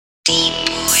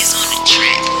D-boys on the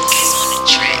track, boys on the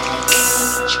track.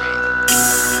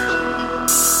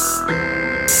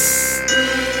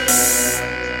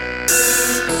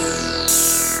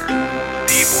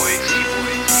 D-boys.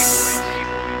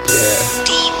 Yeah.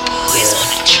 D-boys on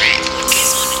the track, boys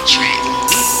on the track.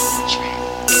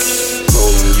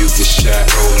 Rolling, you get shot.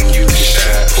 Rolling, you get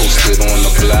shot. Posted on the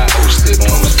block. Posted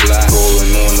on the block. Rolling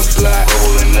on the block.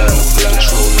 Rolling on the block.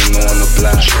 Rolling on the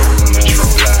block. Rolling on the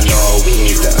block. No, we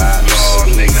need the ops.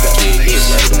 No, nigga. Hit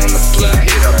right on the block.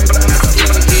 Hit right on the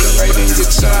block. Hit right in your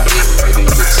top. Right in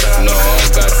your top. No, I don't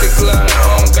got the Glock. I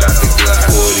don't got the Glock.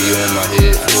 40 on my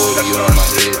head. 40 on my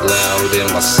head. Loud in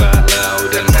my side.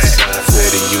 Loud in my side.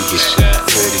 40 you get shot.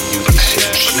 40 you get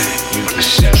shot. You get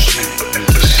shot. You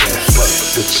get shot. Fuck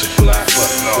with your block. Fuck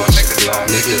with your block.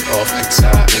 Nigga off the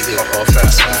top. Nigga off the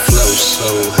top. Flow so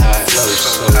high. Flow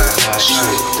so high.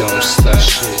 Shit don't stop.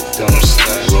 Shit don't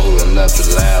stop. Rolling up the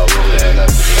loud. Rolling up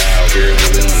the loud. Girl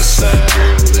in the side.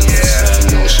 Girl in the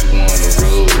side. You know she wanna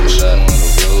roll up.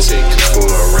 Take her for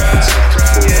a ride.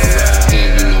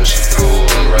 And you know she pull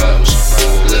up.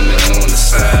 Lemon on the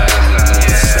side.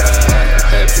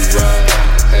 Happy ride.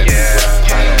 Happy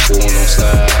ride. Pineapple on the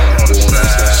side.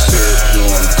 Syrup, you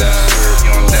I'm down.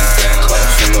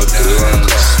 Coughing up the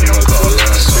lungs.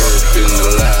 Syrup in the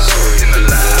loud.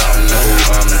 Know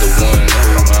I'm the one.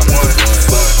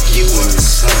 Fuck you and your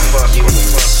son. Fuck you and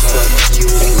your son. You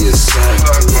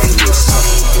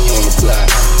on the block.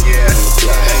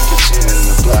 Packaging in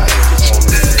the block.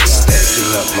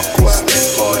 Stacking up my guap.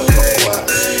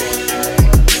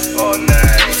 All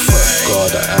night. Fuck all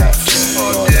the ops.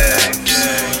 All day.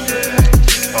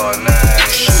 All night.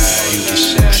 You get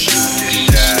shot.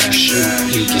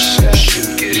 You get shot.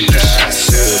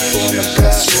 Syrup on the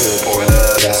block.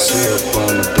 Syrup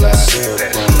on the block.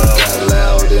 Got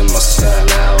loud in my side.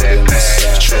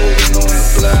 Trolling on the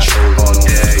block.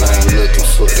 I ain't looking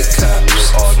for the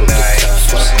cops.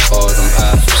 Fuck all them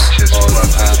ops.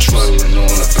 Trolling on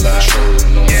the block.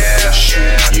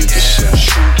 You get shot.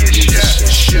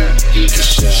 You get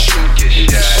shot.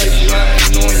 Why you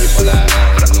lying on your block?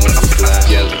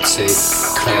 Yellow tape,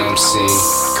 crime scene.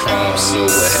 Know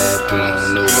what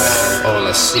happened. All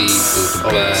I see is the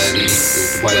body.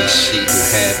 White sheet and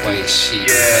half white sheet.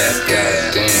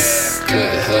 Goddamn,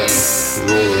 good hut.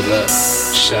 Roll it up,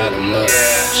 shot him up.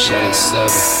 97,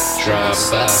 drive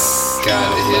by.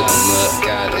 Gotta hit him up.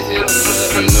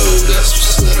 You know that's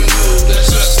what's up.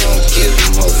 Don't give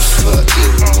a motherfucker.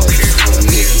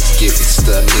 Niggas get it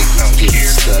stuck.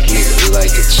 Nigga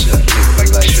like a chuck.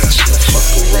 Fuck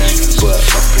around,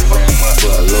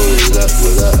 but load it up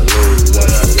with up.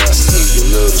 See your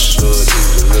little short.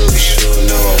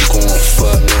 Know I'm gon'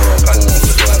 fuck. I know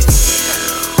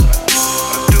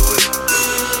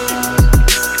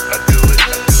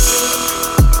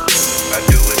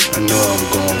I'm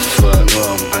gon' fuck.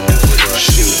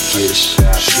 Shoot, get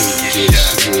shot. Get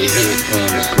hit on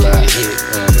the block.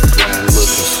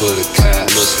 Looking for the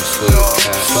cops.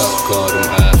 Fuck all them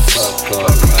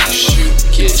eyes. Shoot,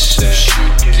 get shot.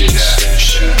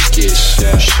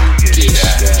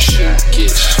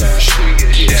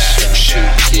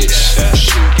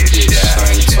 I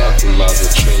ain't talking about the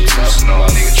trade.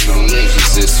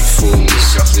 Niggas is a fool.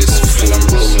 And I'm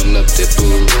rolling up that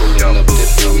booty.